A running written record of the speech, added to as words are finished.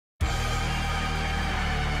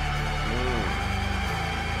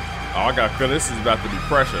Oh, I got, cause this is about to be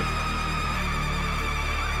pressure.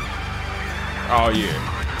 Oh yeah.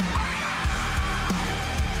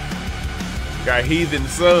 Got Heathen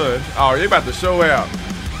Sun. Oh, they about to show out.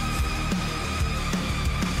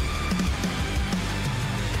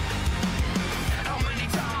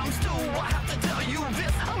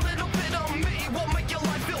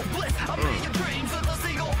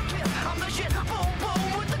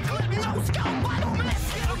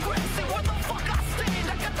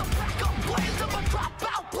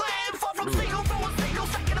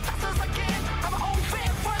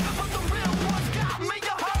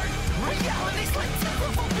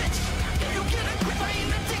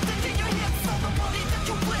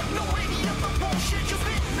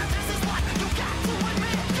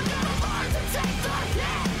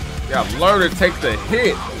 Yeah, learn to take the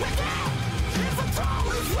hit.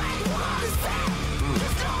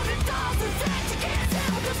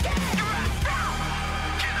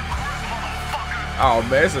 Oh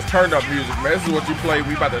man, this is turned up music, man. This is what you play.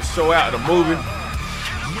 We about to show out in the movie.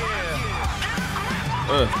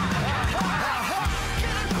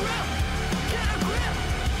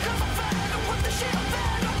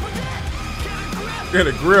 Get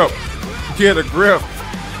a grip. Get a grip.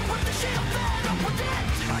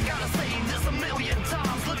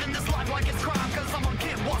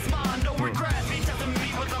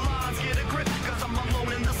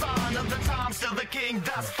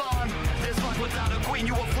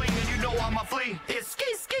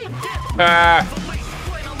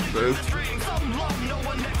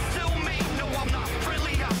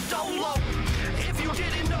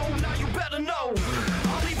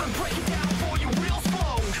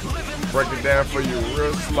 Break it down for you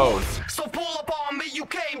real slow. So pull up on me, you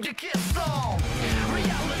came to kiss song.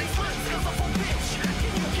 Reality flips cause I'm a bitch.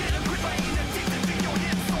 Can you get a grip? I ain't addicted to your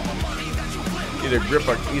hips. All the money that you flip. Get a grip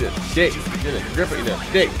or eat a dick. Get a grip or eat a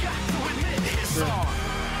dick. You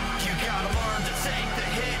gotta learn to take the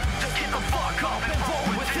hit. Just get the fuck up and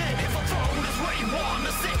roll with it. If a throne is where you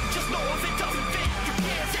wanna sit, just know if it doesn't fit, you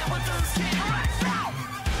can't tell what the skin right now.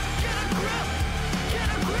 Get a grip.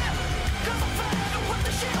 Get a grip. Cause I'm fed up with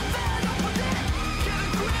the shit.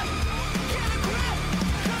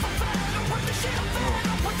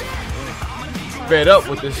 Fed up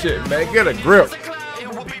with this shit, man. Get a grip.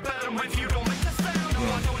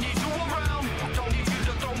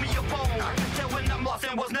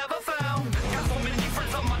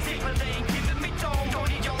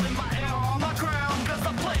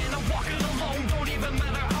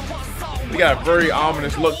 We got a very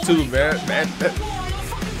ominous look too, man.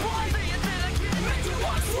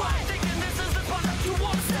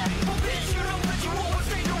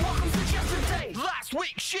 Last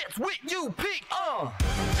week shit's with you, peak.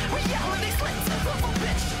 Reality slips as a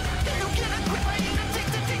bitch. Then you get a grip, I ain't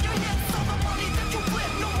addicted to your hips. All the money that you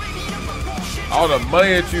flip, no radium, the bullshit. All the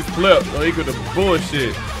money that you flip, no equal to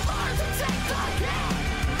bullshit.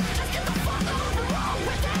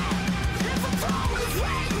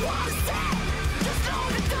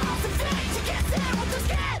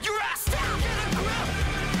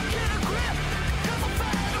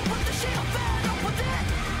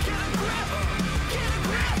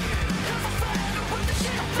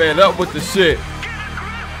 Fed up with the shit.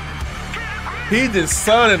 Heathen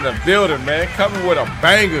Sun in the building, man. Coming with a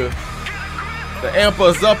banger to amp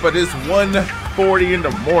us up at this 1:40 in the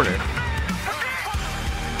morning.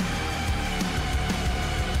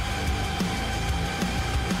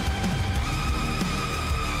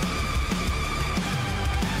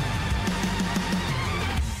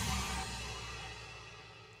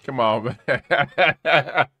 Come on,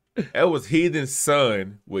 man. That was Heathen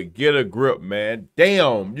Sun with Get a Grip, man.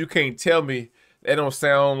 Damn, you can't tell me they don't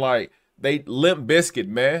sound like they Limp Bizkit,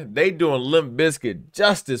 man. They doing Limp Bizkit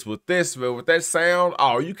justice with this, man. With that sound,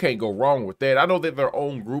 oh, you can't go wrong with that. I know they're their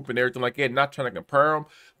own group and everything like that, not trying to compare them,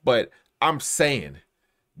 but I'm saying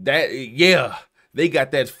that, yeah, they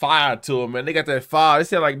got that fire to them, man. They got that fire. They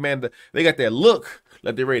sound like, man, they got that look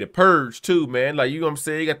like they're ready to purge too, man. Like, you know what I'm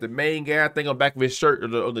saying? You got the main guy, I think on the back of his shirt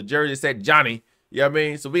or the jersey, it said Johnny. You know what I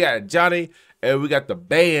mean? So we got Johnny and we got the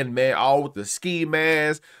band, man, all with the ski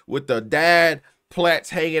mask, with the dad plaits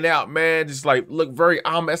hanging out, man. Just like look very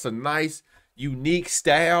that's a nice, unique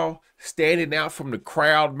style, standing out from the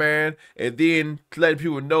crowd, man. And then letting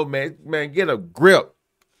people know, man, get a grip.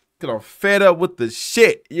 Cause I'm fed up with the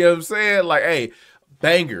shit. You know what I'm saying? Like, hey,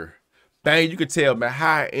 banger. Bang, you can tell, man,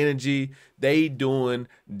 high energy. They doing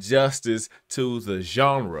justice to the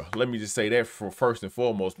genre. Let me just say that for first and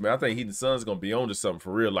foremost, man. I think Heathen Sun's gonna be on to something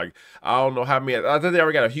for real. Like, I don't know how many. I think they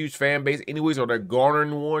already got a huge fan base, anyways, or they're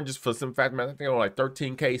garnering one just for some fact, man. I think they're on like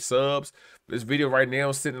 13K subs. This video right now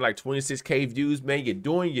is sitting at like 26K views, man. You're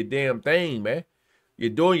doing your damn thing, man. You're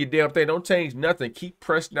doing your damn thing. Don't change nothing. Keep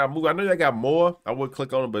pressing out. Move. I know they got more. I would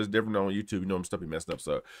click on it, but it's different on YouTube. You know, I'm stuff be messed up.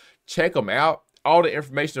 So check them out. All the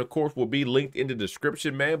information, of course, will be linked in the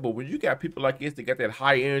description, man. But when you got people like this that got that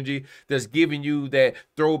high energy, that's giving you that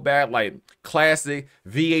throwback, like classic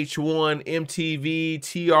VH1, MTV,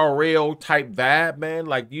 TRL type vibe, man,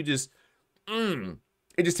 like you just,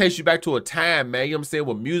 it just takes you back to a time, man. You know what I'm saying?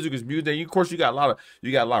 Well, music is music. And of course, you got a lot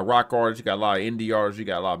of rock artists, you got a lot of indie artists, you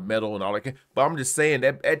got a lot of metal and all that. But I'm just saying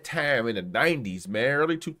that time in the 90s, man,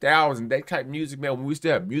 early 2000s, that type of music, man, when we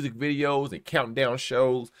still have music videos and countdown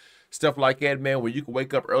shows, stuff like that, man, where you can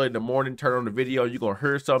wake up early in the morning, turn on the video, you're going to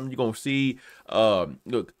hear something, you're going to see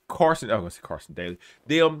look, Carson Daly,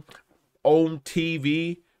 them on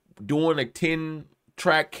TV doing a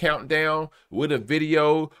 10-track countdown with a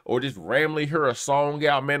video, or just randomly hear a song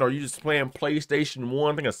out, man, or you just playing PlayStation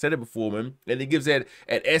 1. I think I said it before, man, and it gives that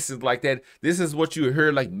essence like that. This is what you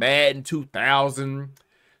heard like Madden 2000,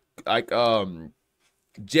 like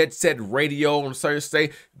Jet Set Radio on Thursday,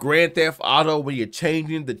 Grand Theft Auto, when you're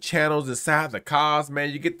changing the channels inside the cars,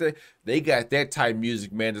 man, you get they got that type of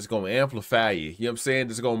music, man, that's gonna amplify you. You know what I'm saying?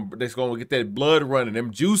 That's gonna get that blood running,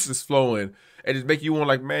 them juices flowing, and just make you want,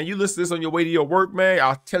 like, man, you listen to this on your way to your work, man,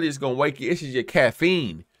 I'll tell you, it's gonna wake you. It's just your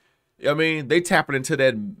caffeine. You know what I mean? They tapping into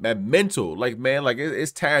that mental, like, man, like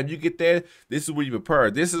it's time you get there. This is where you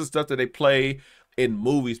prepare. This is the stuff that they play in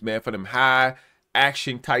movies, man, for them high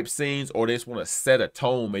action type scenes, or they just want to set a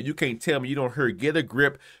tone, man. You can't tell me you don't hear Get a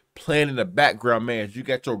Grip playing in the background, man. You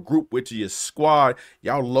got your group with you, your squad,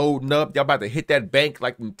 y'all loading up, y'all about to hit that bank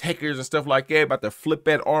like them takers and stuff like that, about to flip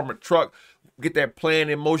that armored truck, get that plan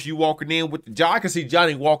in motion. You walking in with the, I can see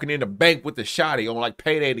Johnny walking in the bank with the shotty on like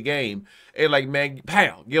Payday the Game, and like, man,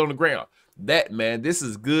 pow, get on the ground. That, man, this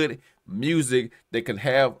is good music that can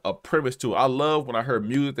have a premise to it. I love when I hear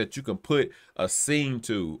music that you can put a scene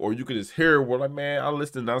to, or you can just hear where, like, man,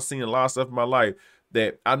 I've seen a lot of stuff in my life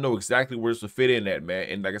that I know exactly where it's to fit in at, man.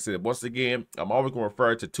 And like I said, once again, I'm always going to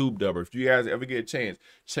refer to TubeDubber. If you guys ever get a chance,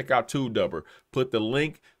 check out TubeDubber. Put the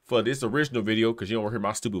link for this original video, because you don't want to hear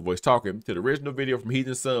my stupid voice talking, to the original video from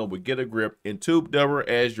Heathen Sun with Get a Grip, and TubeDubber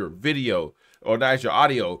as your video, or not as your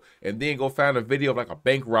audio, and then go find a video of like a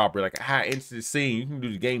bank robbery, like a high intensity scene. You can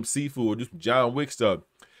do the game Seafood, or do some John Wick stuff.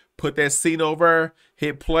 Put that scene over,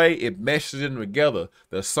 hit play, it meshes them together.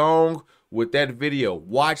 The song with that video,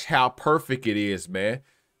 watch how perfect it is, man.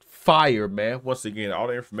 Fire, man. Once again, all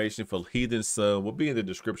the information for Heathen Sun will be in the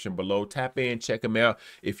description below. Tap in, check them out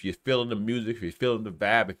if you're feeling the music, if you're feeling the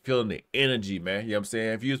vibe, if you're feeling the energy, man. You know what I'm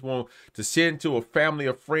saying? If you just want to send to a family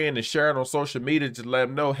or friend and share it on social media, just let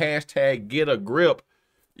them know, hashtag Get a Grip.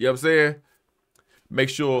 You know what I'm saying? Make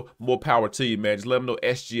sure, more power to you, man. Just let them know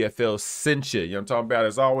SGFL sent you. You know what I'm talking about?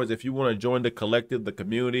 As always, if you want to join the collective, the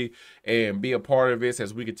community, and be a part of this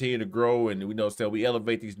as we continue to grow, and we know that we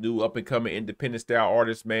elevate these new up-and-coming independent style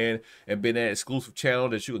artists, man, and been that exclusive channel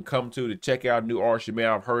that you can come to check out new artists you may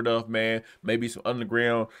have heard of, man. Maybe some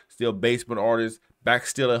underground, still basement artists, back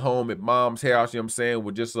still at home at mom's house, you know what I'm saying,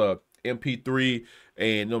 with just a MP3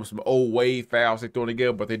 and some old wave files they throw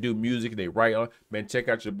together, but they do music and they write on. Man, check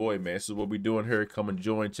out your boy, man. This is what we're doing here. Come and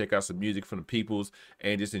join, check out some music from the peoples,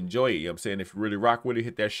 and just enjoy it. You know what I'm saying? If you really rock with it,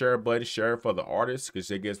 hit that share button, share it for the artists, because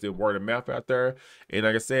it gets the word of mouth out there. And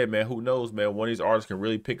like I said, man, who knows, man, one of these artists can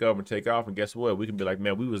really pick up and take off, and guess what? We can be like,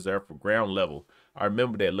 man, we was there for ground level. I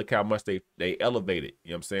remember that. Look how much they elevated. You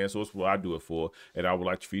know what I'm saying? So that's what I do it for. And I would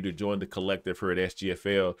like for you to join the collective here at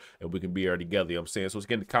SGFL, and we can be here together. You know what I'm saying? So let's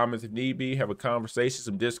get in the comments if need be. Have a conversation,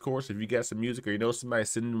 some discourse. If you got some music or you know somebody,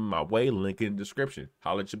 send them my way. Link in the description.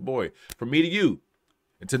 Holla at your boy. From me to you.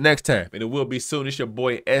 Until next time. And it will be soon. It's your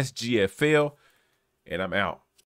boy SGFL. And I'm out.